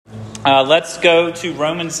Let's go to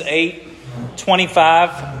Romans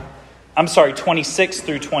 26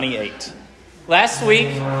 through 28. Last week,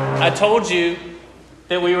 I told you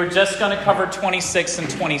that we were just going to cover 26 and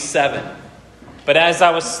 27. But as I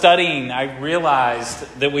was studying, I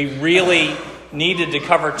realized that we really needed to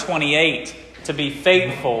cover 28 to be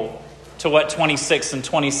faithful to what 26 and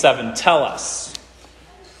 27 tell us.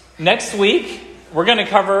 Next week, we're going to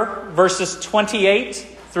cover verses 28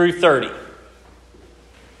 through 30.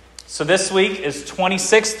 So this week is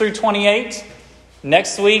 26 through 28.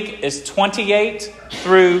 Next week is 28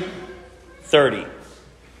 through 30.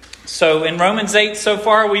 So in Romans 8 so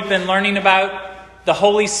far, we've been learning about the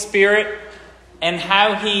Holy Spirit and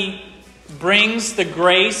how He brings the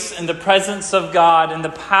grace and the presence of God and the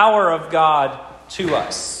power of God to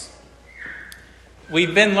us.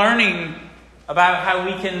 We've been learning about how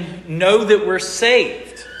we can know that we're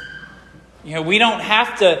saved. We don't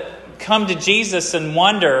have to come to Jesus and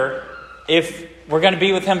wonder if we're going to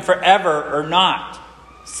be with Him forever or not.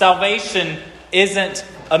 Salvation isn't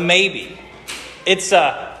a maybe. It's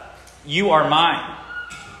a, you are mine.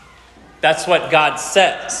 That's what God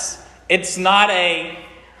says. It's not a,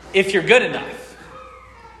 if you're good enough.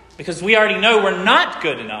 Because we already know we're not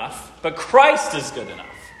good enough, but Christ is good enough.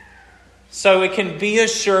 So it can be a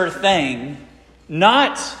sure thing,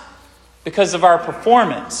 not because of our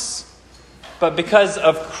performance, but because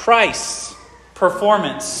of Christ's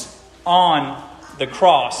performance on the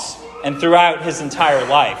cross and throughout His entire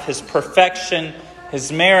life. His perfection,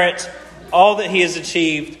 His merit, all that He has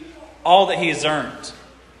achieved, all that He has earned.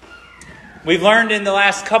 We've learned in the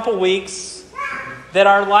last couple weeks that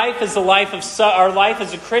our life as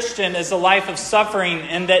a Christian is a life of suffering,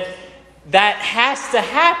 and that has to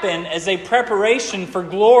happen as a preparation for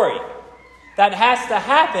glory. That has to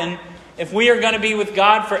happen if we are going to be with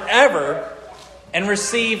God forever and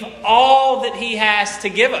receive all that He has to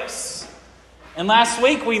give us. And last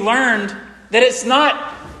week we learned that it's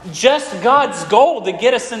not just God's goal to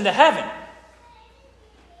get us into heaven.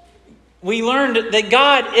 We learned that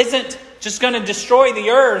God isn't just going to destroy the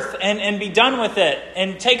earth and be done with it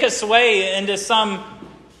and take us away into some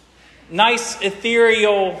nice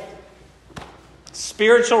ethereal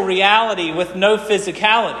spiritual reality with no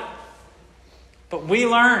physicality. But we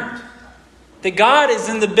learned that God is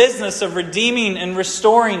in the business of redeeming and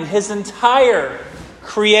restoring His entire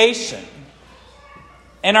creation.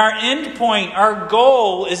 And our end point, our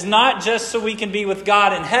goal, is not just so we can be with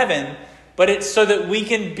God in heaven, but it's so that we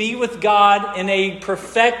can be with God in a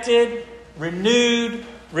perfected, renewed,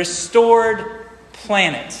 restored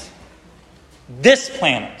planet. This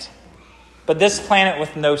planet. But this planet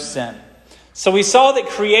with no sin. So we saw that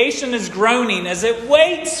creation is groaning as it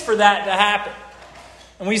waits for that to happen.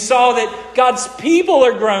 And we saw that God's people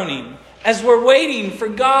are groaning as we're waiting for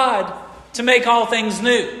God to make all things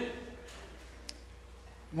new.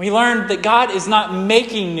 We learned that God is not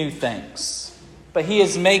making new things, but He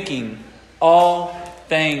is making all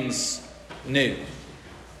things new.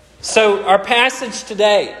 So our passage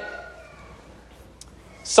today,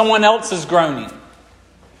 someone else is groaning.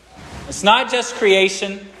 It's not just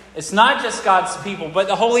creation. It's not just God's people, but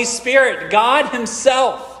the Holy Spirit, God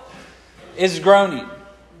Himself, is groaning.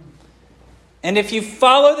 And if you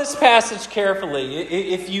follow this passage carefully,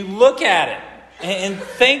 if you look at it and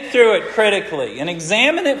think through it critically and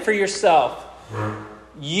examine it for yourself,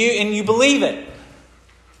 you believe it,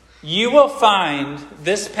 you will find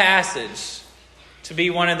this passage to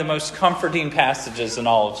be one of the most comforting passages in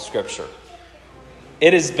all of Scripture.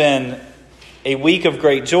 It has been a week of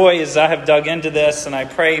great joy as I have dug into this, and I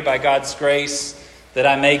pray by God's grace that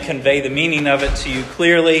I may convey the meaning of it to you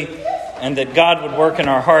clearly, and that God would work in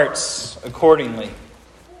our hearts accordingly.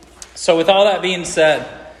 So with all that being said,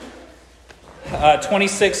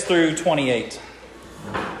 26 through 28.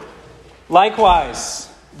 Likewise,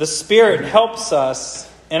 the Spirit helps us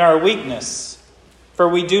in our weakness, for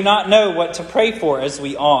we do not know what to pray for as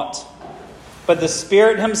we ought. But the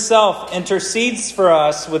Spirit Himself intercedes for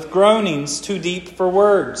us with groanings too deep for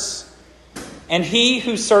words. And He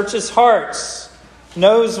who searches hearts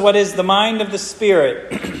knows what is the mind of the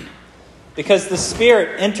Spirit, because the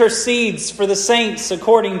Spirit intercedes for the saints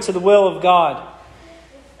according to the will of God.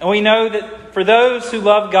 And we know that for those who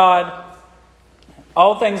love God,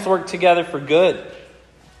 all things work together for good,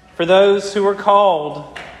 for those who are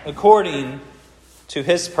called according to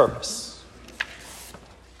His purpose.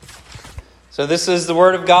 So this is the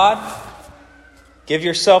Word of God. Give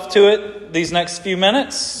yourself to it these next few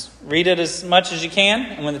minutes. Read it as much as you can.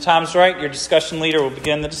 And when the time's right, your discussion leader will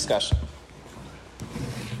begin the discussion.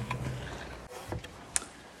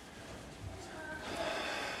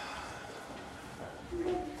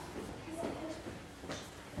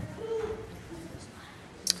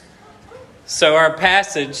 So our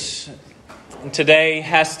passage today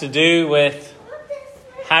has to do with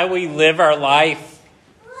how we live our life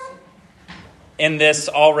in this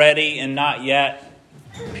already and not yet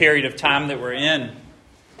period of time that we're in.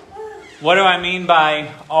 What do I mean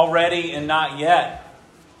by already and not yet?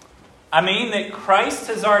 I mean that Christ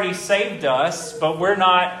has already saved us, but we're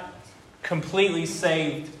not completely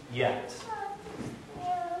saved yet.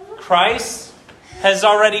 Christ has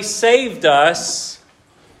already saved us,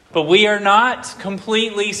 but we are not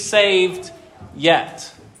completely saved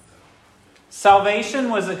yet. Salvation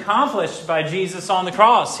was accomplished by Jesus on the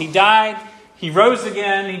cross. He died, He rose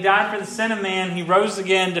again, He died for the sin of man, He rose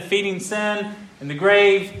again, defeating sin in the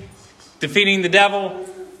grave, defeating the devil.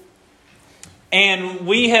 And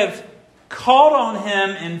we have called on Him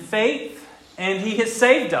in faith, and He has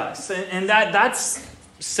saved us. And that's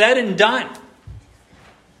said and done.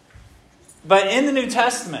 But in the New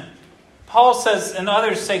Testament, Paul says, and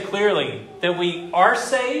others say clearly, that we are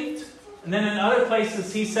saved. And then in other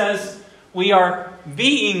places he says we are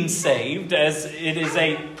being saved, as it is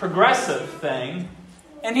a progressive thing.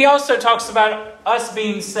 And he also talks about us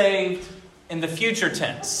being saved in the future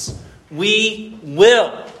tense. We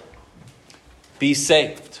will be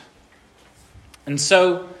saved. And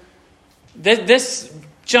so this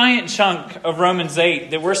giant chunk of Romans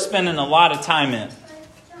 8 that we're spending a lot of time in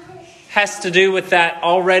has to do with that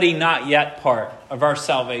already not yet part of our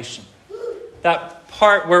salvation. That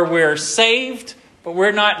part where we're saved, but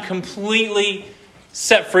we're not completely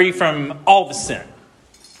set free from all the sin.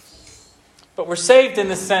 But we're saved in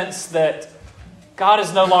the sense that God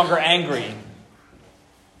is no longer angry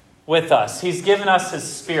with us. He's given us His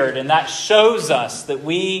Spirit, and that shows us that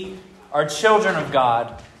we are children of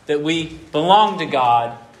God, that we belong to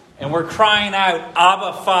God, and we're crying out,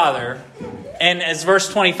 Abba, Father. And as verse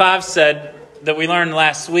 25 said, that we learned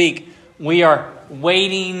last week, we are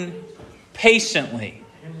waiting patiently.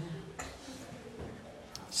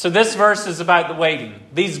 So this verse is about the waiting.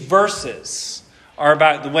 These verses are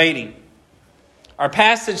about the waiting. Our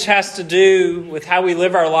passage has to do with how we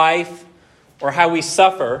live our life or how we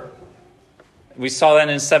suffer. We saw that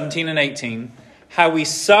in 17 and 18. How we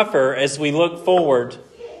suffer as we look forward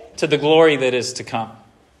to the glory that is to come.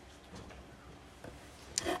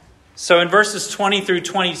 So in verses 20 through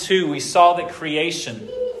 22, we saw that creation,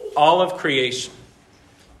 all of creation,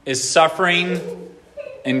 is suffering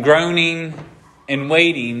and groaning and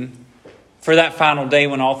waiting for that final day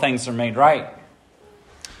when all things are made right.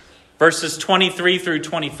 Verses 23 through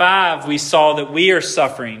 25, we saw that we are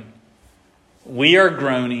suffering, we are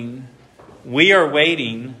groaning, we are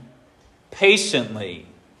waiting patiently,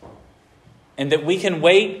 and that we can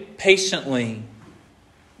wait patiently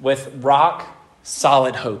with rock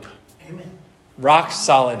solid hope. Amen. Rock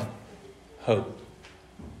solid hope.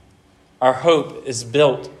 Our hope is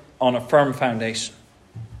built on a firm foundation.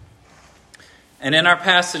 And in our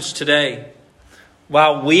passage today,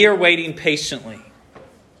 while we are waiting patiently,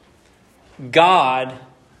 God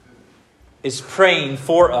is praying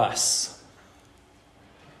for us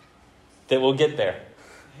that we'll get there.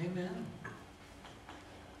 Amen.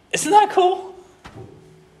 Isn't that cool?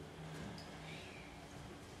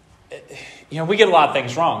 You know, we get a lot of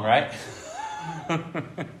things wrong, right?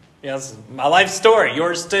 Yes, my life story,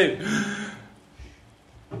 yours too.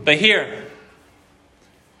 But here,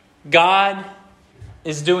 God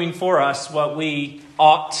is doing for us what we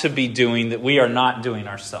ought to be doing that we are not doing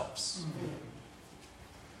ourselves.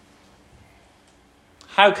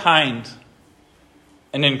 How kind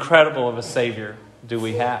and incredible of a Savior do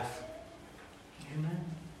we have? Amen.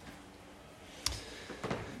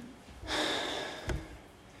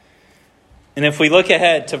 And if we look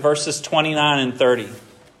ahead to verses 29 and 30,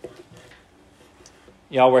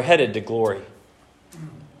 y'all, we're headed to glory.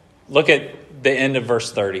 Look at the end of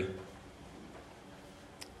verse 30.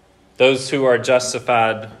 Those who are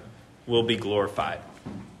justified will be glorified.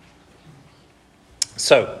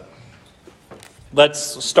 So,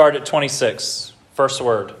 let's start at 26. First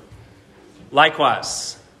word.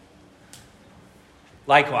 Likewise.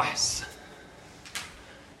 Likewise.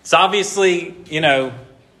 It's obviously,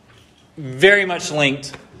 very much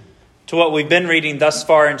linked to what we've been reading thus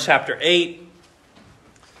far in chapter 8.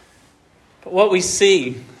 But what we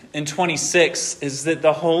see in 26 is that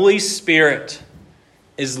the Holy Spirit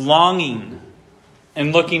is longing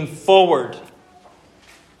and looking forward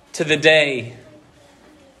to the day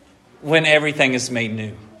when everything is made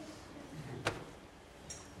new.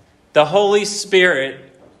 The Holy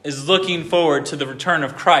Spirit is looking forward to the return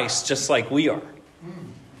of Christ just like we are.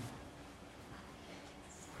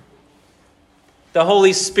 The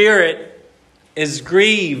Holy Spirit is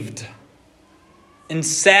grieved and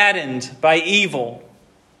saddened by evil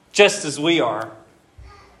just as we are.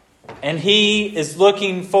 And He is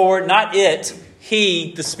looking forward, not it,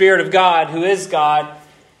 He, the Spirit of God, who is God,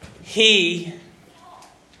 He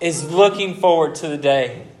is looking forward to the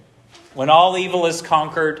day when all evil is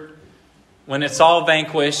conquered, when it's all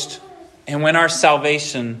vanquished, and when our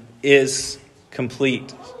salvation is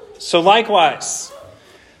complete. So likewise,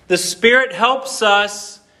 the Spirit helps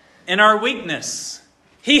us in our weakness.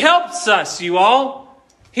 He helps us, you all.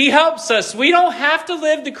 He helps us. We don't have to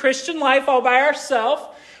live the Christian life all by ourselves.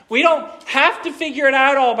 We don't have to figure it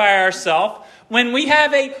out all by ourselves. When we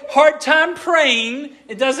have a hard time praying,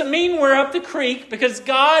 it doesn't mean we're up the creek, because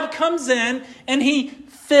God comes in and He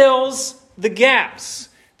fills the gaps.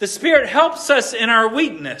 The Spirit helps us in our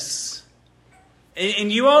weakness.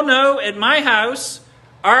 And you all know at my house,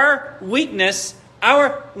 our weakness,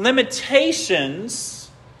 our limitations,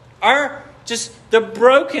 our just the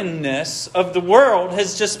brokenness of the world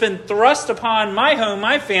has just been thrust upon my home,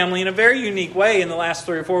 my family, in a very unique way in the last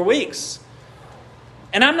 3 or 4 weeks.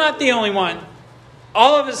 And I'm not the only one.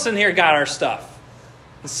 All of us in here got our stuff.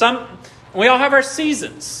 We all have our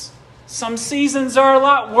seasons. Some seasons are a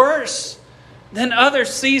lot worse than other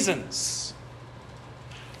seasons.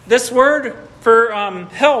 This word for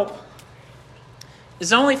help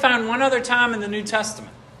is only found one other time in the New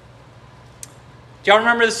Testament. Do y'all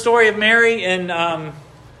remember the story of Mary and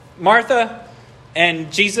Martha?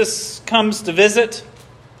 And Jesus comes to visit.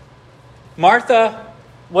 Martha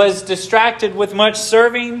was distracted with much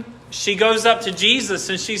serving. She goes up to Jesus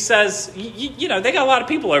and she says, you know, they got a lot of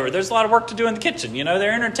people over. There's a lot of work to do in the kitchen. You know,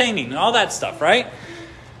 they're entertaining and all that stuff, right?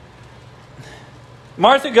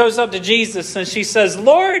 Martha goes up to Jesus and she says,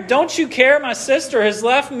 Lord, don't you care? My sister has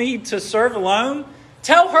left me to serve alone.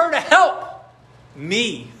 Tell her to help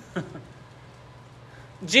me.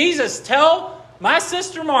 Jesus, tell my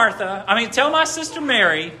sister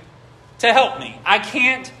Mary to help me. I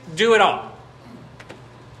can't do it all.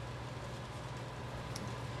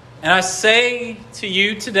 And I say to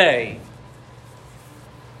you today,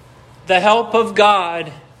 the help of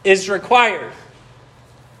God is required.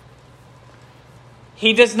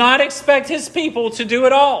 He does not expect His people to do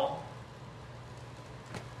it all.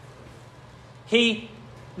 He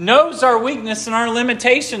knows our weakness and our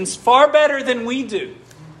limitations far better than we do.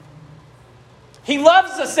 He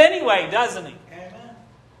loves us anyway, doesn't He? Amen.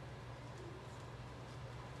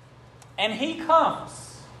 And He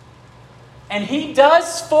comes. And He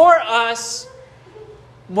does for us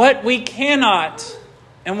what we cannot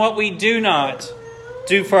and what we do not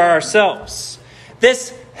do for ourselves.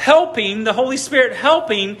 This helping, the Holy Spirit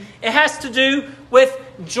helping, it has to do with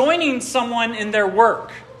joining someone in their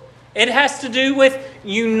work. It has to do with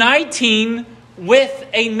uniting with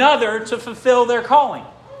another to fulfill their calling.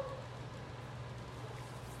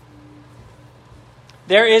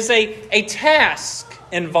 There is a task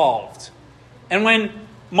involved. And when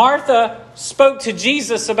Martha spoke to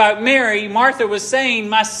Jesus about Mary, Martha was saying,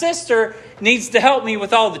 my sister needs to help me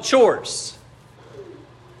with all the chores.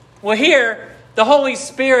 Well, here, the Holy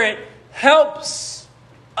Spirit helps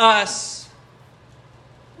us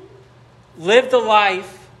live the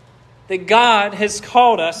life that God has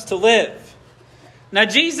called us to live. Now,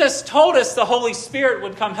 Jesus told us the Holy Spirit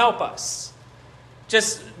would come help us.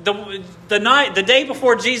 Just the day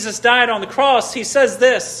before Jesus died on the cross, He says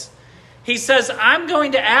this. He says, I'm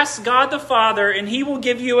going to ask God the Father, and He will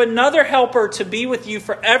give you another helper to be with you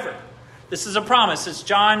forever. This is a promise. It's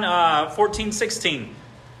John 14:16.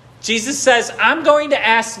 Jesus says, I'm going to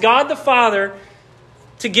ask God the Father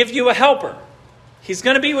to give you a helper. He's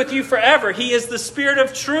going to be with you forever. He is the Spirit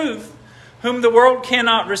of truth, whom the world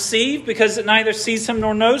cannot receive because it neither sees Him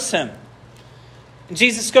nor knows Him. And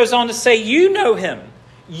Jesus goes on to say, you know Him.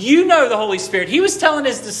 You know the Holy Spirit. He was telling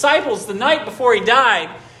His disciples the night before He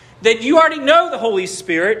died that you already know the Holy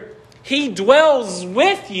Spirit. He dwells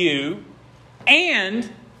with you and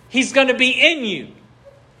He's going to be in you.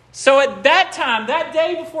 So at that time, that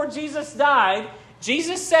day before Jesus died,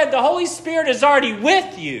 Jesus said the Holy Spirit is already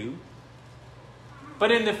with you,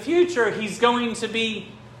 but in the future He's going to be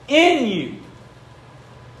in you.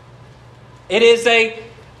 It is a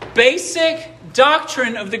basic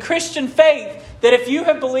doctrine of the Christian faith that if you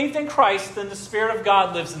have believed in Christ, then the Spirit of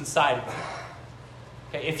God lives inside of you.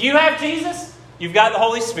 Okay, if you have Jesus, you've got the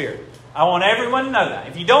Holy Spirit. I want everyone to know that.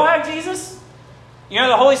 If you don't have Jesus, you know,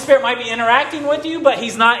 the Holy Spirit might be interacting with you, but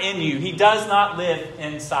He's not in you. He does not live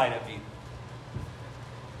inside of you.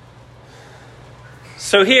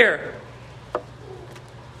 So here,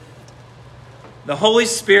 the Holy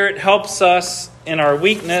Spirit helps us in our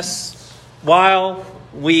weakness while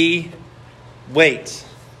we wait.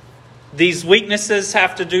 These weaknesses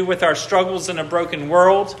have to do with our struggles in a broken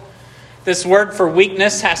world. This word for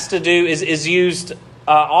weakness is used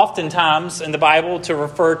oftentimes in the Bible to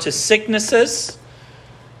refer to sicknesses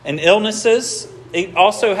and illnesses. It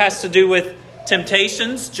also has to do with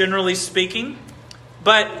temptations, generally speaking.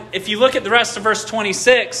 But if you look at the rest of verse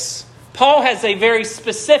 26, Paul has a very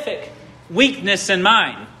specific weakness in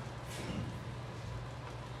mind.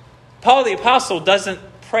 Paul the Apostle doesn't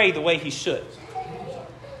pray the way he should.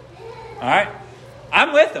 All right?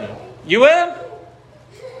 I'm with him. You with him?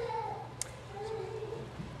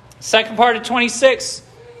 Second part of 26.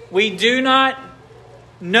 We do not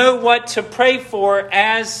know what to pray for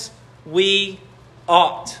as we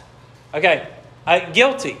ought. Okay.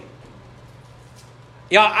 Guilty.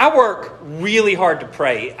 Yeah, I work really hard to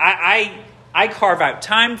pray. I carve out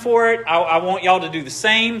time for it. I want y'all to do the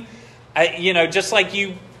same. Just like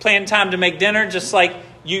you plan time to make dinner, just like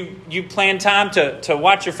you plan time to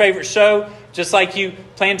watch your favorite show, just like you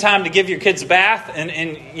plan time to give your kids a bath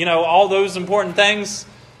and all those important things.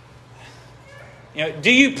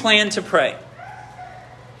 Do you plan to pray?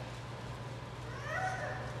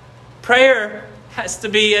 Prayer has to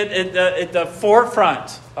be at the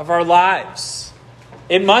forefront of our lives.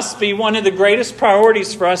 It must be one of the greatest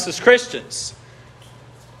priorities for us as Christians.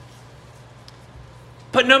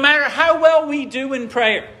 But no matter how well we do in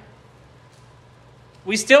prayer,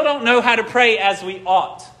 we still don't know how to pray as we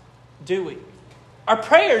ought, do we? Our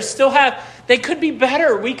prayers they could be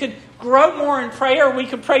better. We could grow more in prayer. We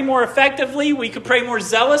could pray more effectively. We could pray more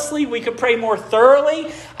zealously. We could pray more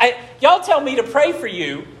thoroughly. Y'all tell me to pray for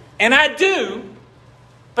you, and I do,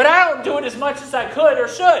 but I don't do it as much as I could or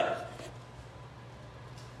should.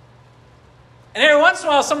 And every once in a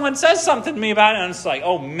while, someone says something to me about it, and it's like,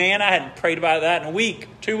 oh man, I hadn't prayed about that in a week,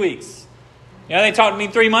 2 weeks. They talked to me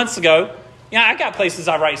 3 months ago. I got places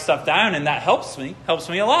I write stuff down, and that helps me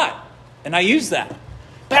a lot. And I use that.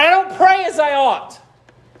 But I don't pray as I ought.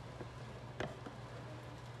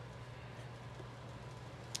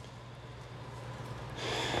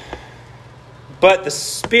 But the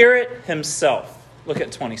Spirit himself, look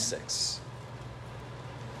at 26.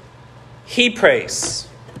 He prays.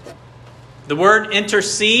 The word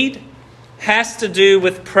intercede has to do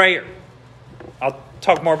with prayer. I'll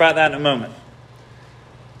talk more about that in a moment.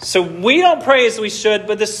 So we don't pray as we should,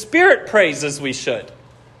 but the Spirit prays as we should.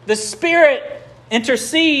 The Spirit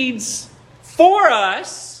intercedes for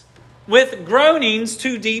us with groanings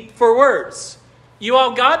too deep for words.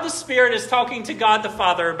 God the Spirit is talking to God the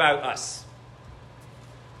Father about us.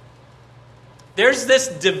 There's this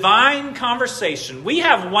divine conversation. We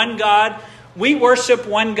have one God. We worship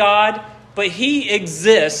one God. But He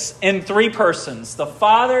exists in three persons. The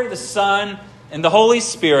Father, the Son, and the Holy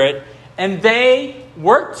Spirit. And they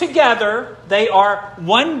work together. They are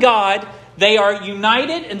one God. They are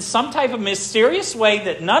united in some type of mysterious way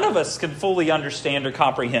that none of us can fully understand or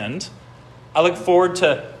comprehend. I look forward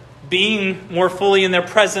to being more fully in their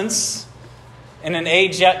presence in an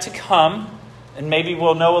age yet to come. And maybe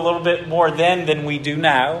we'll know a little bit more then than we do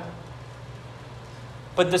now.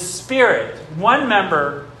 But the Spirit, one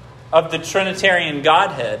member of the Trinitarian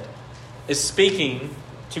Godhead, is speaking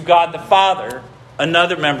to God the Father,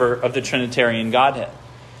 another member of the Trinitarian Godhead.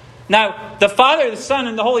 Now, the Father, the Son,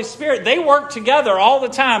 and the Holy Spirit, they work together all the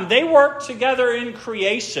time. They work together in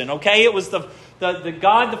creation, okay? It was the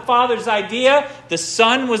God the Father's idea. The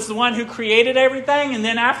Son was the one who created everything. And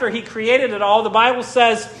then after He created it all, the Bible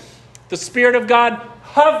says the Spirit of God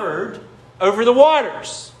hovered over the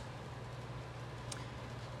waters.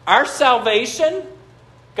 Our salvation,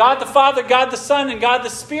 God the Father, God the Son, and God the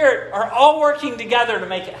Spirit are all working together to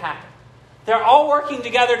make it happen. They're all working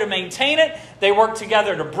together to maintain it. They work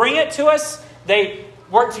together to bring it to us. They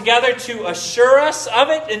work together to assure us of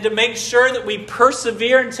it and to make sure that we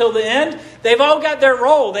persevere until the end. They've all got their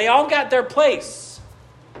role. They all got their place.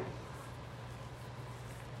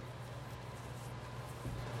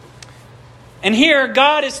 And here,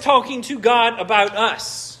 God is talking to God about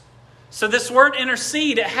us. So this word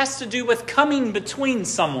intercede, it has to do with coming between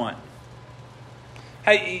someone.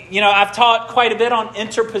 Hey, I've taught quite a bit on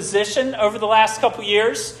interposition over the last couple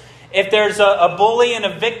years. If there's a bully and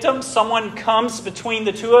a victim, someone comes between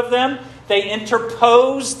the two of them. They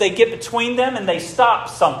interpose, they get between them, and they stop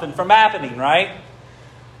something from happening, right?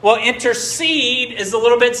 Well, intercede is a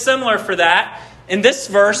little bit similar for that. In this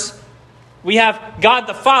verse, we have God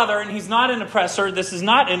the Father, and He's not an oppressor. This is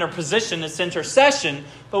not interposition, it's intercession.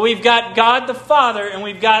 But we've got God the Father, and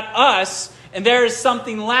we've got us, and there is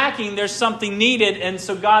something lacking, there's something needed, and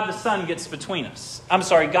so God the Son gets between us. God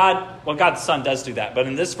the Son does do that, but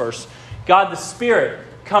in this verse, God the Spirit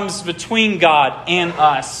comes between God and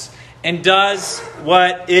us and does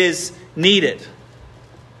what is needed.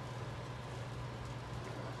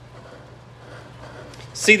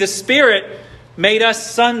 See, the Spirit made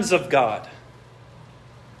us sons of God.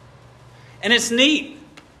 And it's neat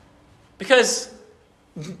because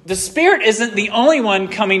the Spirit isn't the only one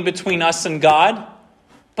coming between us and God,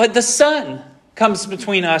 but the Son comes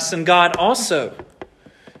between us and God also.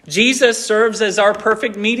 Jesus serves as our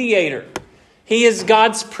perfect mediator. He is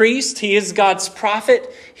God's priest. He is God's prophet.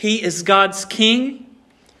 He is God's king.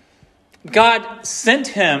 God sent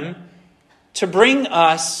him to bring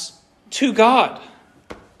us to God.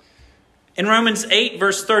 In Romans 8,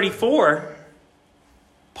 verse 34,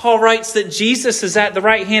 Paul writes that Jesus is at the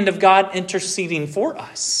right hand of God interceding for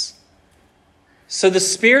us. So the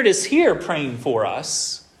Spirit is here praying for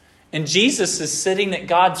us. And Jesus is sitting at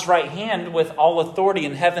God's right hand with all authority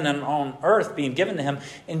in heaven and on earth being given to him.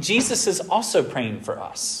 And Jesus is also praying for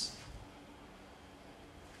us.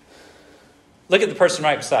 Look at the person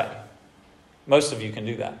right beside you. Most of you can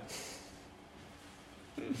do that.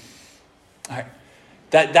 All right.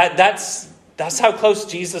 That's how close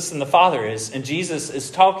Jesus and the Father is. And Jesus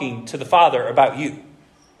is talking to the Father about you.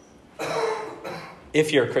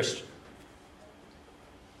 If you're a Christian.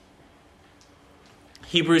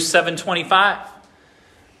 Hebrews 7:25.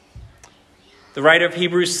 The writer of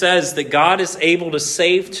Hebrews says that God is able to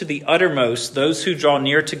save to the uttermost those who draw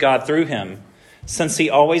near to God through him, since he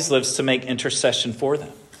always lives to make intercession for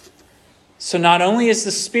them. So not only is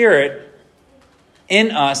the Spirit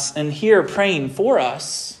in us and here praying for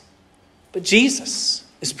us, but Jesus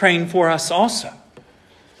is praying for us also.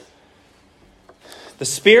 The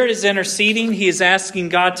Spirit is interceding. He is asking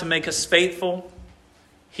God to make us faithful.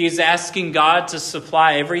 He is asking God to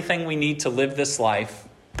supply everything we need to live this life.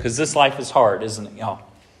 Because this life is hard, isn't it, y'all?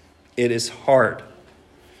 It is hard.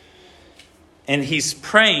 And he's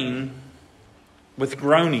praying with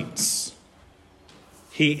groanings.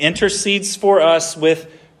 He intercedes for us with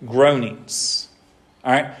groanings.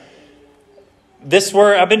 All right? This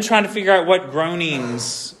word, I've been trying to figure out what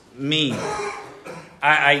groanings mean.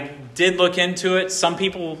 I did look into it. Some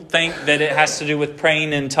people think that it has to do with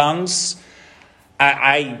praying in tongues.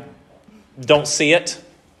 I don't see it.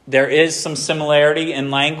 There is some similarity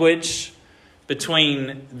in language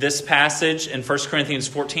between this passage and 1 Corinthians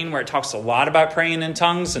 14, where it talks a lot about praying in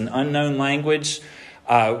tongues and unknown language,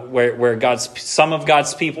 where some of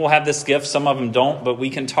God's people have this gift, some of them don't, but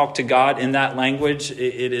we can talk to God in that language.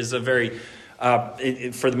 It is a very,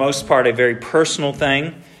 for the most part, a very personal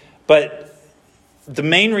thing. But the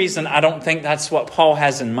main reason I don't think that's what Paul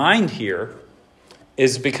has in mind here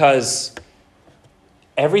is because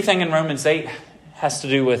everything in Romans 8 has to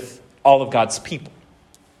do with all of God's people.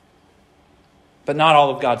 But not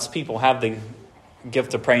all of God's people have the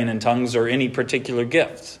gift of praying in tongues or any particular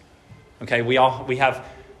gift. Okay, we all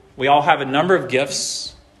have a number of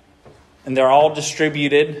gifts, and they're all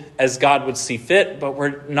distributed as God would see fit, but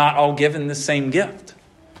we're not all given the same gift.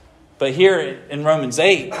 But here in Romans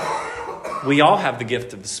 8, we all have the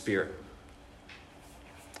gift of the Spirit.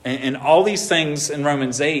 And all these things in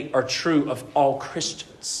Romans 8 are true of all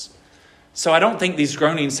Christians. So I don't think these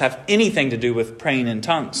groanings have anything to do with praying in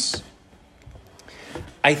tongues.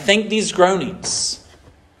 I think these groanings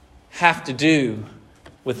have to do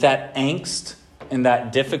with that angst and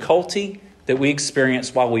that difficulty that we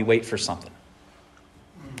experience while we wait for something.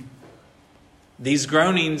 These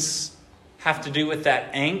groanings have to do with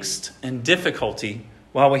that angst and difficulty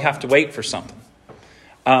while we have to wait for something.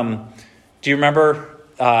 Do you remember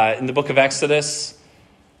in the book of Exodus,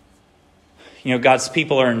 God's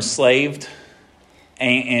people are enslaved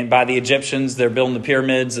and by the Egyptians. They're building the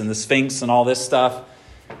pyramids and the Sphinx and all this stuff.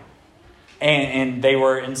 And they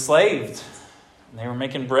were enslaved. They were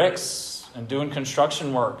making bricks and doing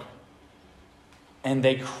construction work. And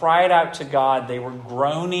they cried out to God. They were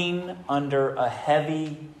groaning under a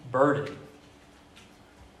heavy burden.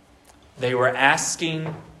 They were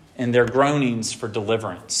asking in their groanings for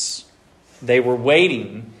deliverance. They were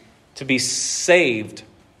waiting to be saved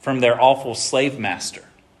from their awful slave master.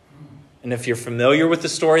 And if you're familiar with the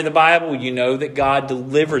story of the Bible, you know that God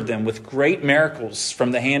delivered them with great miracles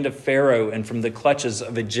from the hand of Pharaoh and from the clutches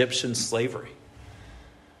of Egyptian slavery.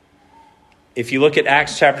 If you look at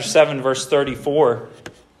Acts chapter 7, verse 34,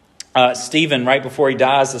 Stephen, right before he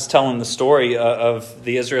dies, is telling the story of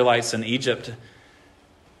the Israelites in Egypt.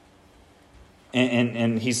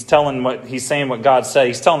 And he's saying what God said.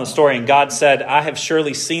 He's telling the story, and God said, "I have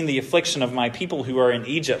surely seen the affliction of my people who are in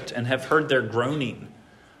Egypt and have heard their groaning.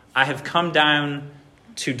 I have come down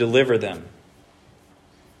to deliver them."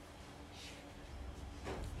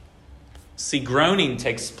 See, groaning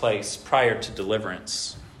takes place prior to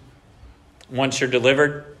deliverance. Once you're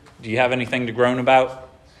delivered, do you have anything to groan about?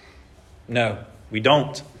 No, we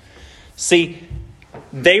don't. See,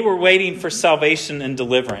 They were waiting for salvation and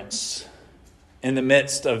deliverance in the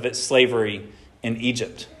midst of its slavery in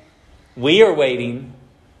Egypt. We are waiting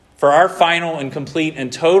for our final and complete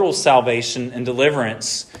and total salvation and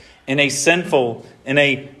deliverance in a sinful, in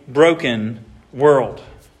a broken world.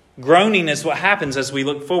 Groaning is what happens as we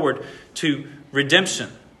look forward to redemption.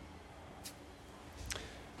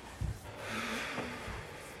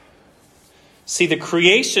 See, the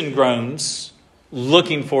creation groans,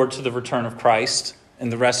 looking forward to the return of Christ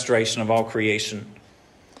and the restoration of all creation.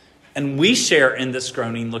 And we share in this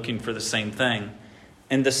groaning, looking for the same thing.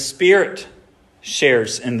 And the Spirit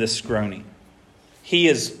shares in this groaning. He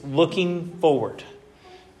is looking forward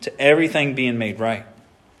to everything being made right.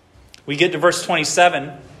 We get to verse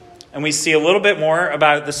 27, and we see a little bit more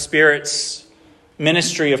about the Spirit's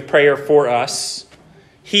ministry of prayer for us.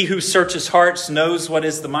 He who searches hearts knows what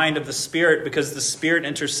is the mind of the Spirit, because the Spirit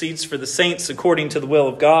intercedes for the saints according to the will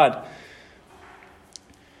of God.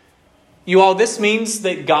 You all, this means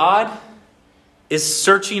that God is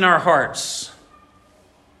searching our hearts.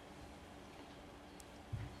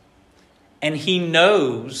 And He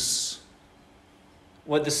knows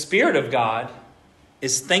what the Spirit of God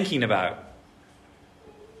is thinking about.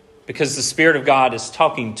 Because the Spirit of God is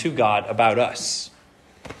talking to God about us.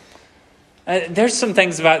 There's some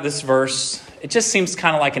things about this verse. It just seems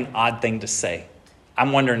kind of like an odd thing to say.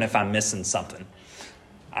 I'm wondering if I'm missing something.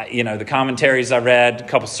 The commentaries I read, a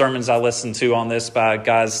couple sermons I listened to on this by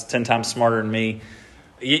guys 10 times smarter than me.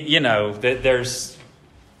 There's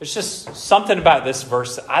just something about this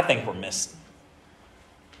verse that I think we're missing.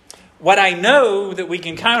 What I know that we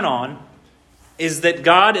can count on is that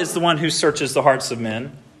God is the one who searches the hearts of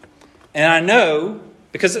men. And I know,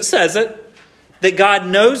 because it says it, that God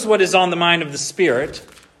knows what is on the mind of the Spirit,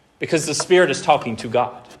 because the Spirit is talking to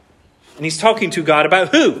God. And He's talking to God about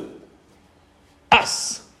who?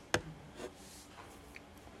 Us.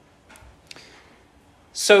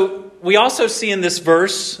 So we also see in this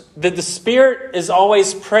verse that the Spirit is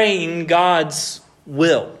always praying God's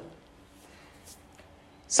will.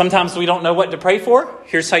 Sometimes we don't know what to pray for.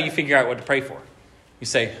 Here's how you figure out what to pray for. You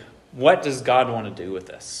say, what does God want to do with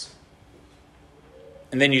this?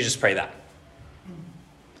 And then you just pray that.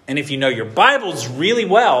 And if you know your Bibles really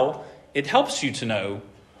well, it helps you to know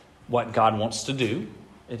what God wants to do.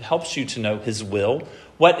 It helps you to know His will.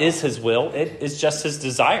 What is His will? It is just His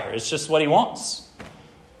desire. It's just what He wants.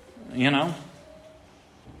 How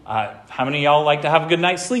many of y'all like to have a good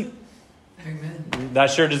night's sleep? Amen.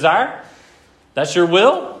 That's your desire? That's your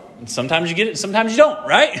will? And sometimes you get it, sometimes you don't,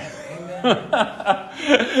 right?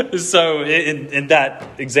 So in that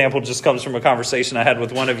example just comes from a conversation I had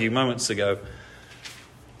with one of you moments ago.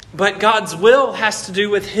 But God's will has to do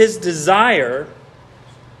with His desire.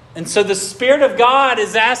 And so the Spirit of God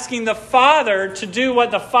is asking the Father to do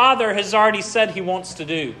what the Father has already said He wants to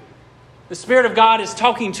do. The Spirit of God is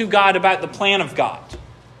talking to God about the plan of God.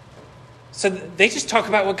 So they just talk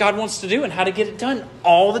about what God wants to do and how to get it done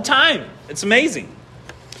all the time. It's amazing.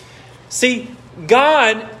 See,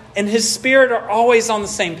 God and His Spirit are always on the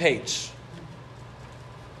same page.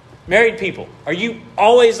 Married people, are you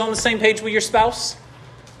always on the same page with your spouse?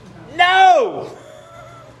 No!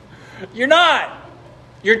 You're not.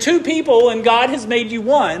 You're two people and God has made you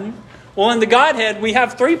one. Well, in the Godhead, we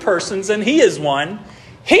have three persons and He is one.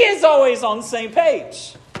 He is always on the same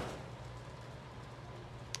page.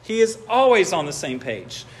 He is always on the same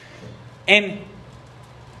page. And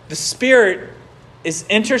the Spirit is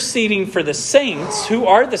interceding for the saints. Who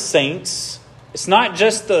are the saints? It's not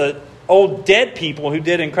just the old dead people who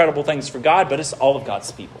did incredible things for God, but it's all of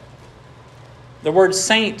God's people. The word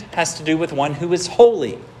saint has to do with one who is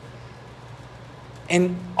holy.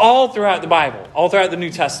 And all throughout the Bible, all throughout the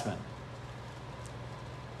New Testament,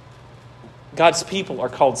 God's people are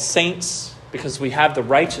called saints because we have the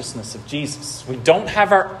righteousness of Jesus. We don't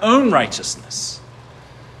have our own righteousness,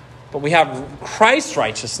 but we have Christ's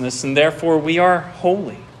righteousness, and therefore we are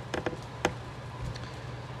holy.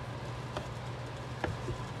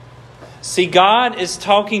 See, God is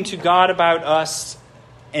talking to God about us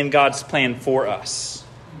and God's plan for us.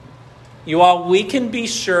 You all, we can be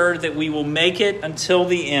sure that we will make it until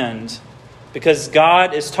the end because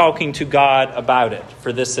God is talking to God about it,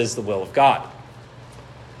 for this is the will of God.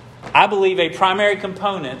 I believe a primary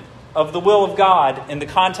component of the will of God in the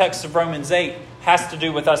context of Romans 8 has to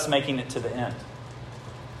do with us making it to the end.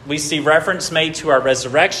 We see reference made to our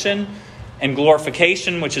resurrection and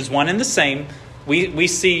glorification, which is one and the same. We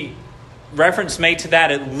see reference made to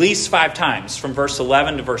that at least 5 times, from verse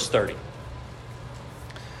 11 to verse 30.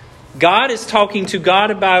 God is talking to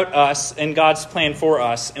God about us and God's plan for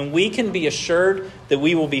us, and we can be assured that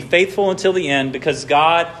we will be faithful until the end because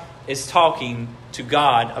God is talking to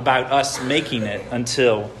God about us making it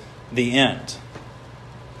until the end.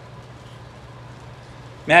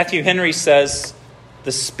 Matthew Henry says,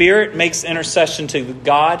 the Spirit makes intercession to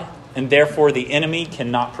God, and therefore the enemy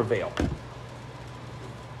cannot prevail.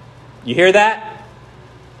 You hear that?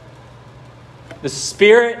 The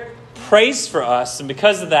Spirit prays for us, and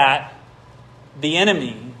because of that, the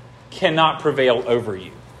enemy cannot prevail over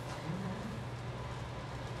you.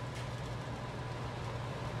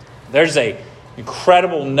 There's an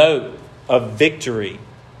incredible note of victory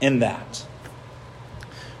in that.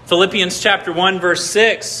 Philippians chapter 1, verse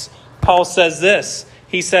 6, Paul says this.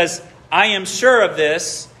 He says, I am sure of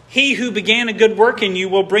this. He who began a good work in you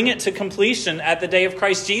will bring it to completion at the day of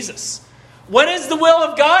Christ Jesus. What is the will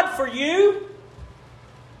of God for you?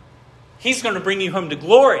 He's going to bring you home to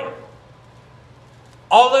glory.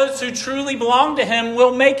 All those who truly belong to Him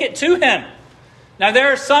will make it to Him. Now,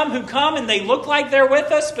 there are some who come and they look like they're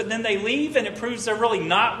with us, but then they leave and it proves they're really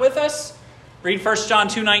not with us. Read 1 John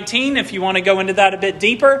 2:19 if you want to go into that a bit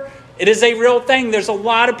deeper. It is a real thing. There's a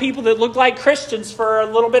lot of people that look like Christians for a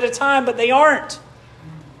little bit of time, but they aren't.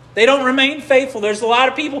 They don't remain faithful. There's a lot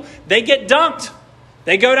of people, they get dunked.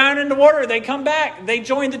 They go down in the water. They come back. They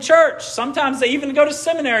join the church. Sometimes they even go to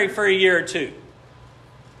seminary for a year or two.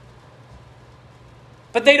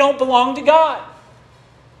 But they don't belong to God.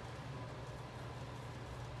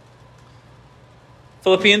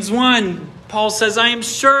 Philippians 1, Paul says, I am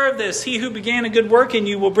sure of this. He who began a good work in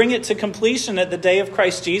you will bring it to completion at the day of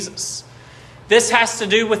Christ Jesus. This has to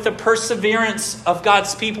do with the perseverance of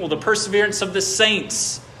God's people, the perseverance of the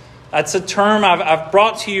saints. That's a term I've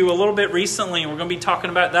brought to you a little bit recently, and we're going to be talking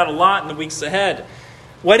about that a lot in the weeks ahead.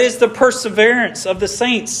 What is the perseverance of the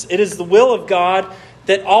saints? It is the will of God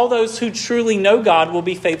that all those who truly know God will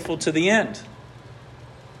be faithful to the end.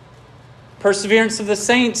 Perseverance of the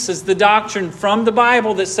saints is the doctrine from the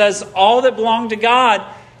Bible that says all that belong to God,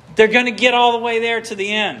 they're going to get all the way there to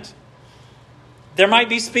the end. There might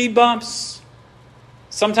be speed bumps.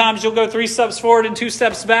 Sometimes you'll go 3 steps forward and 2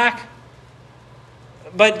 steps back.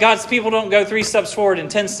 But God's people don't go 3 steps forward and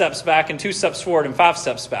 10 steps back and 2 steps forward and 5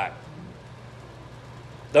 steps back.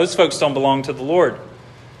 Those folks don't belong to the Lord.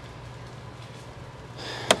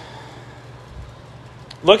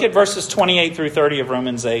 Look at verses 28 through 30 of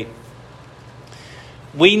Romans 8.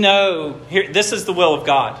 We know, here, this is the will of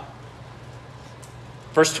God.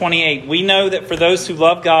 Verse 28, we know that for those who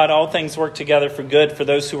love God, all things work together for good, for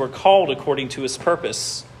those who are called according to His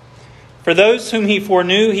purpose. For those whom He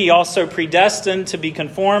foreknew, He also predestined to be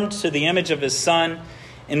conformed to the image of His Son,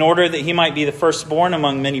 in order that He might be the firstborn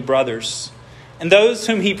among many brothers. And those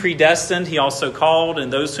whom He predestined, He also called,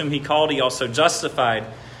 and those whom He called, He also justified.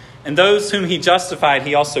 And those whom He justified,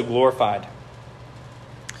 He also glorified.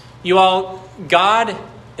 You all, God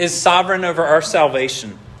is sovereign over our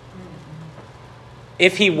salvation.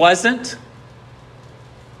 If He wasn't,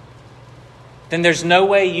 then there's no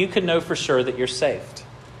way you could know for sure that you're saved.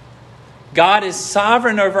 God is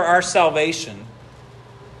sovereign over our salvation.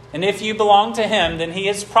 And if you belong to Him, then He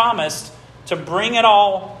has promised to bring it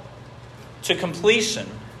all to completion.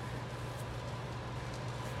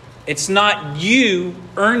 It's not you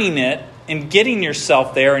earning it and getting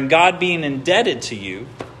yourself there and God being indebted to you.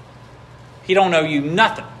 He don't owe you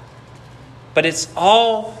nothing. But it's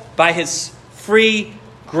all by His free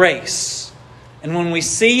grace. And when we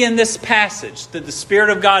see in this passage that the Spirit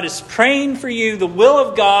of God is praying for you, the will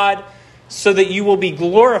of God, so that you will be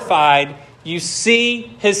glorified, you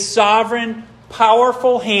see His sovereign,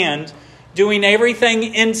 powerful hand doing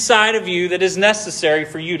everything inside of you that is necessary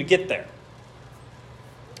for you to get there.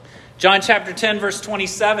 John chapter 10, verse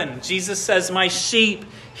 27, Jesus says, my sheep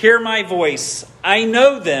hear my voice. I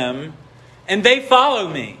know them, and they follow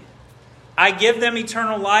me. I give them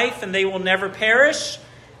eternal life, and they will never perish.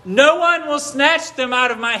 No one will snatch them out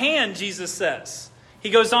of my hand, Jesus says. He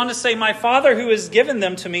goes on to say, my Father who has given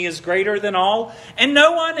them to me is greater than all, and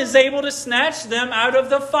no one is able to snatch them out of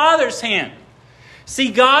the Father's hand. See,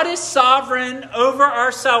 God is sovereign over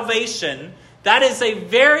our salvation. That is a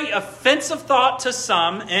very offensive thought to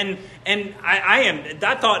some, and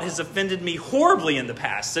that thought has offended me horribly in the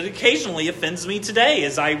past. It occasionally offends me today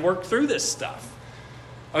as I work through this stuff.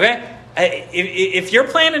 Okay? If you're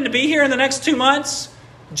planning to be here in the next 2 months,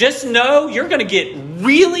 just know you're going to get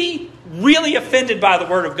really, really offended by the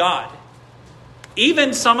Word of God.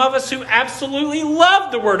 Even some of us who absolutely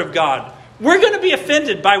love the Word of God, we're going to be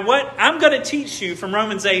offended by what I'm going to teach you from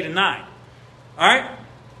Romans 8 and 9. All right?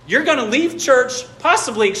 You're going to leave church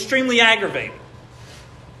possibly extremely aggravated.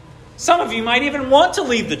 Some of you might even want to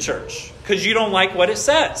leave the church because you don't like what it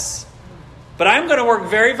says. But I'm going to work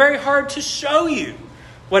very, very hard to show you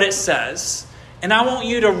what it says. And I want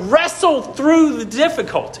you to wrestle through the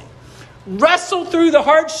difficulty. Wrestle through the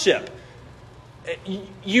hardship.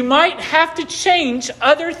 You might have to change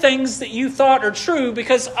other things that you thought are true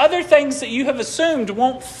because other things that you have assumed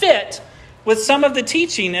won't fit with some of the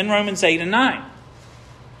teaching in Romans 8 and 9.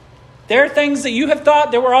 There are things that you have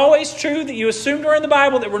thought that were always true, that you assumed were in the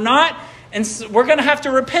Bible, that were not, and we're going to have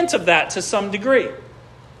to repent of that to some degree.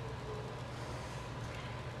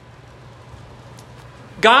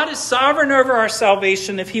 God is sovereign over our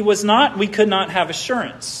salvation. If he was not, we could not have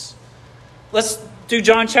assurance. Let's do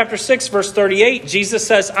John chapter 6, verse 38. Jesus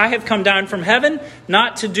says, I have come down from heaven,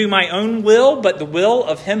 not to do my own will, but the will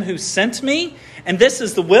of him who sent me. And this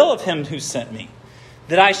is the will of him who sent me,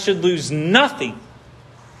 that I should lose nothing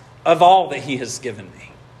of all that he has given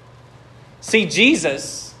me. See,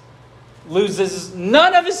 Jesus loses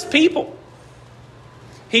none of his people.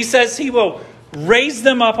 He says he will raise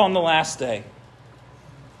them up on the last day.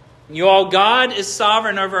 You all, God is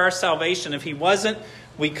sovereign over our salvation. If he wasn't,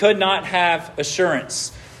 we could not have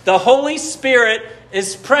assurance. The Holy Spirit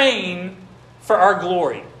is praying for our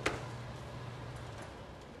glory.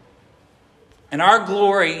 And our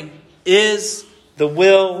glory is the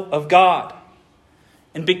will of God.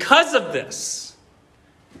 And because of this,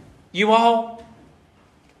 you all,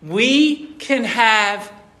 we can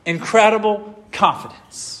have incredible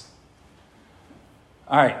confidence.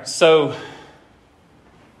 All right, so,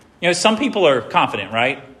 some people are confident,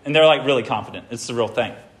 right? And they're like really confident. It's the real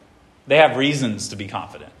thing. They have reasons to be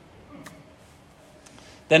confident.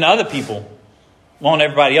 Then other people want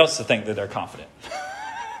everybody else to think that they're confident.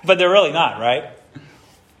 But they're really not, right?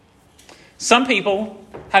 Some people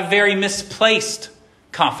have very misplaced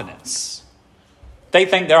confidence. They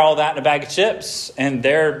think they're all that in a bag of chips, and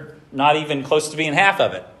they're not even close to being half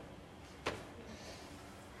of it.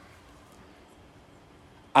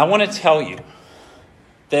 I want to tell you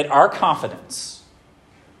that our confidence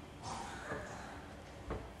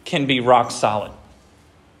can be rock solid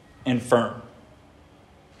and firm.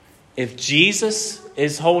 If Jesus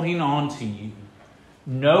is holding on to you,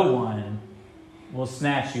 no one will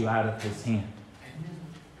snatch you out of his hand.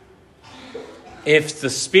 If the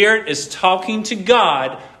Spirit is talking to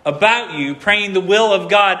God about you, praying the will of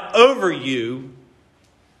God over you,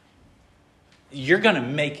 you're going to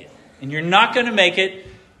make it. And you're not going to make it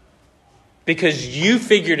because you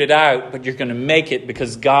figured it out, but you're going to make it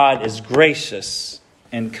because God is gracious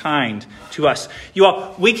and kind to us. You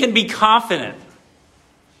all, we can be confident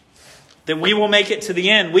that we will make it to the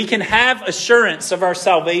end. We can have assurance of our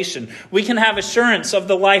salvation. We can have assurance of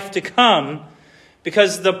the life to come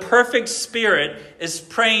because the perfect Spirit is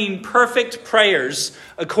praying perfect prayers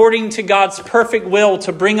according to God's perfect will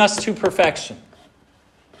to bring us to perfection.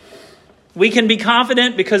 We can be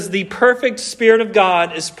confident because the perfect Spirit of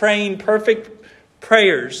God is praying perfect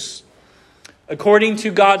prayers according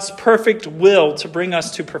to God's perfect will to bring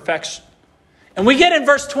us to perfection. And we get in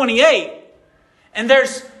verse 28, and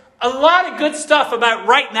there's a lot of good stuff about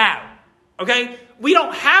right now. Okay? We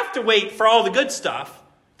don't have to wait for all the good stuff.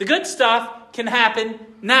 The good stuff can happen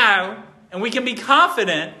now, and we can be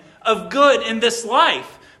confident of good in this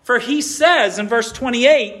life. For he says in verse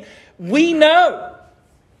 28, we know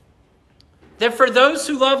that for those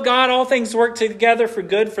who love God, all things work together for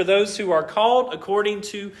good for those who are called according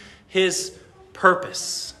to his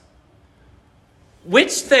purpose.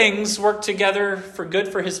 Which things work together for good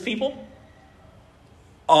for his people?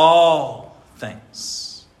 All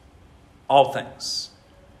things. All things.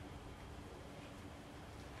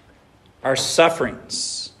 Our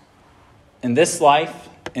sufferings in this life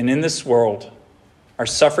and in this world, our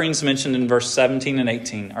sufferings mentioned in verse 17 and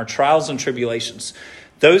 18, our trials and tribulations,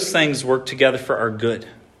 those things work together for our good.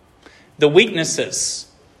 The weaknesses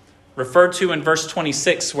referred to in verse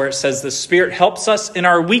 26, where it says the Spirit helps us in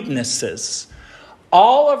our weaknesses.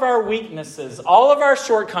 All of our weaknesses, all of our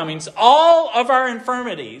shortcomings, all of our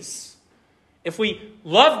infirmities, if we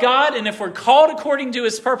love God and if we're called according to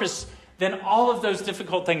his purpose, then all of those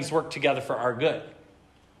difficult things work together for our good.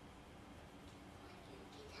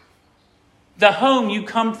 The home you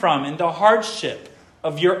come from and the hardship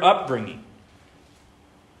of your upbringing,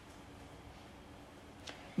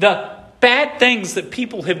 the bad things that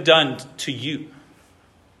people have done to you,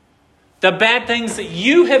 the bad things that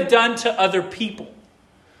you have done to other people,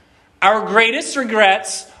 our greatest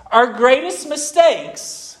regrets, our greatest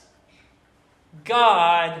mistakes,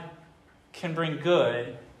 God can bring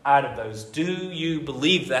good out of those. Do you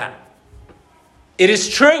believe that? It is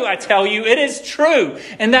true, I tell you, it is true.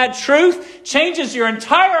 And that truth changes your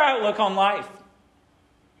entire outlook on life.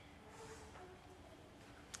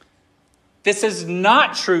 This is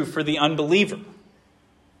not true for the unbeliever.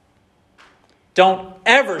 Don't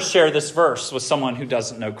ever share this verse with someone who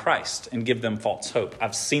doesn't know Christ and give them false hope.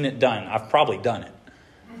 I've seen it done. I've probably done it.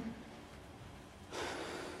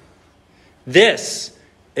 This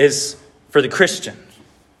is for the Christian.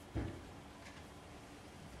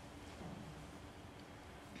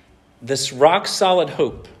 This rock-solid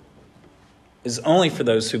hope is only for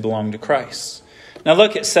those who belong to Christ. Now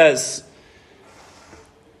look, it says,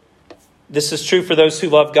 this is true for those who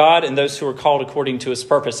love God and those who are called according to his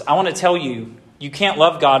purpose. I want to tell you, you can't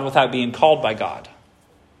love God without being called by God.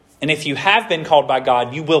 And if you have been called by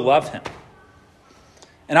God, you will love him.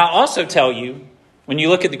 And I'll also tell you, when you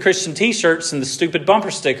look at the Christian t-shirts and the stupid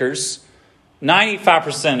bumper stickers,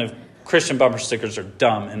 95% of Christian bumper stickers are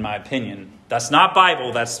dumb, in my opinion. That's not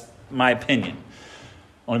Bible, that's my opinion.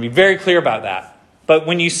 I want to be very clear about that. But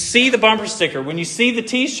when you see the bumper sticker, when you see the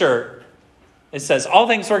t-shirt, it says, all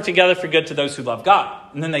things work together for good to those who love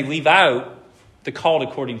God. And then they leave out the called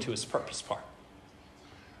according to his purpose part.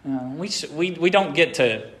 We don't get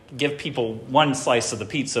to give people one slice of the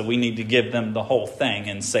pizza. We need to give them the whole thing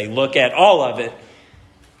and say, look at all of it,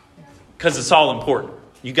 because it's all important.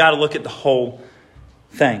 You got to look at the whole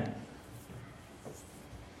thing.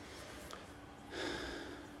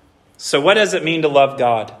 So what does it mean to love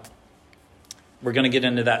God? We're going to get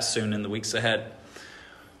into that soon in the weeks ahead.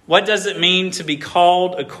 What does it mean to be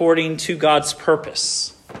called according to God's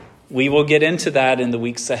purpose? We will get into that in the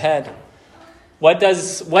weeks ahead. What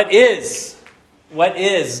is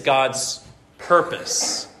God's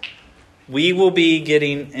purpose? We will be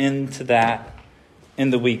getting into that in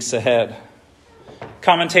the weeks ahead.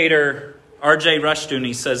 Commentator R.J.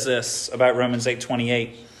 Rushdoony says this about Romans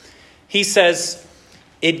 8:28. He says,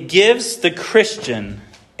 it gives the Christian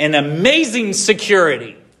an amazing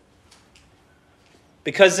security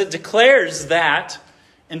because it declares that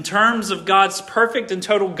in terms of God's perfect and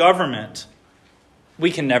total government, we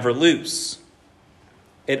can never lose.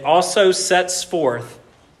 It also sets forth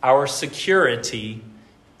our security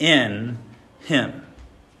in him.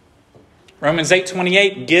 Romans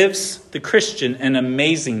 8:28 gives the Christian an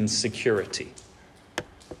amazing security.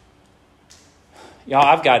 Y'all,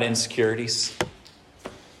 I've got insecurities.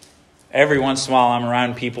 Every once in a while I'm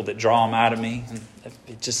around people that draw them out of me. And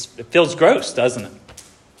it feels gross, doesn't it?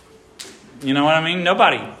 You know what I mean?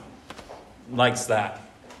 Nobody likes that.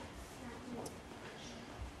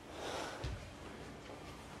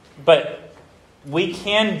 But we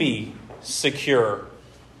can be secure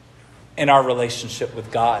in our relationship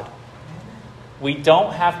with God. We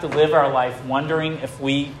don't have to live our life wondering if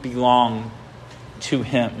we belong to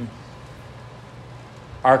him.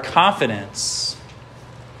 Our confidence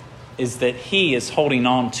is that he is holding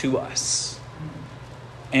on to us.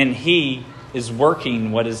 And he is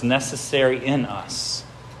working what is necessary in us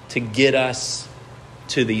to get us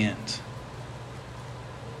to the end.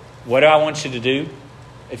 What do I want you to do?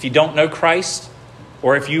 If you don't know Christ,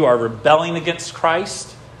 or if you are rebelling against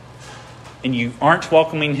Christ, and you aren't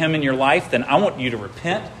welcoming him in your life, then I want you to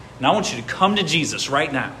repent, and I want you to come to Jesus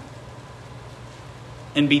right now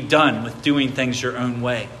and be done with doing things your own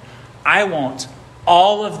way. I want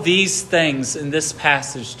all of these things in this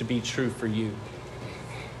passage to be true for you.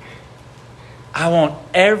 I want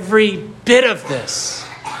every bit of this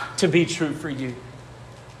to be true for you.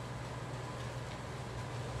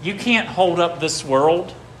 You can't hold up this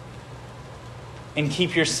world and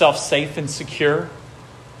keep yourself safe and secure.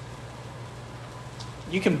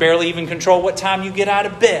 You can barely even control what time you get out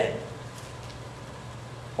of bed,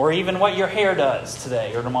 or even what your hair does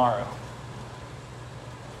today or tomorrow.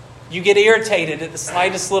 You get irritated at the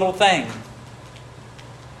slightest little thing.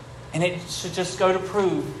 And it should just go to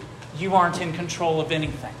prove you aren't in control of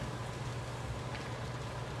anything.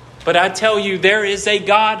 But I tell you, there is a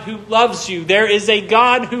God who loves you. There is a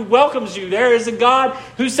God who welcomes you. There is a God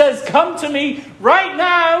who says, come to me right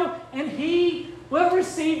now, and he will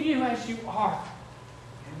receive you as you are.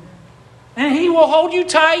 And he will hold you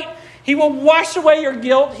tight. He will wash away your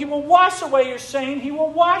guilt. He will wash away your shame. He will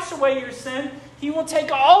wash away your sin. He will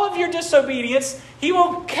take all of your disobedience. He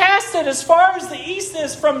will cast it as far as the east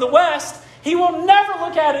is from the west. He will never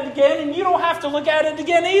look at it again, and you don't have to look at it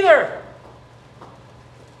again either.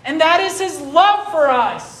 And that is his love for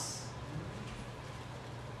us.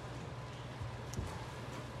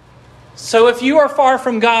 So if you are far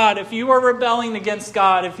from God, if you are rebelling against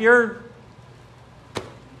God, if you're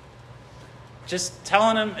just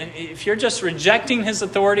telling him, if you're just rejecting his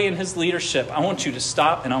authority and his leadership, I want you to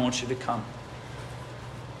stop and I want you to come.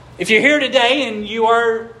 If you're here today and you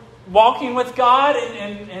are walking with God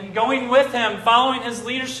and going with him, following his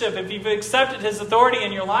leadership, if you've accepted his authority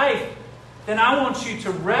in your life, then I want you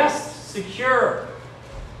to rest secure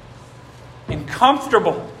and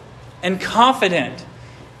comfortable and confident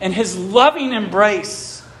in His loving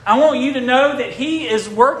embrace. I want you to know that He is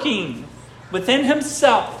working within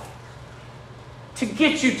Himself to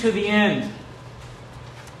get you to the end.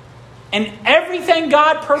 And everything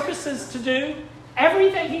God purposes to do,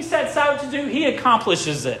 everything He sets out to do, He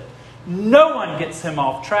accomplishes it. No one gets Him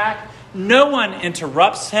off track. No one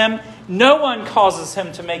interrupts Him. No one causes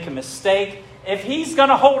Him to make a mistake. If He's going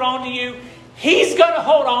to hold on to you, He's going to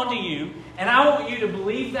hold on to you. And I want you to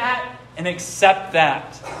believe that and accept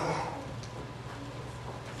that.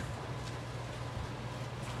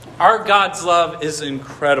 Our God's love is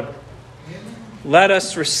incredible. Let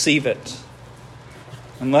us receive it.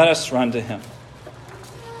 And let us run to Him.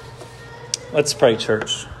 Let's pray,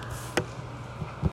 church.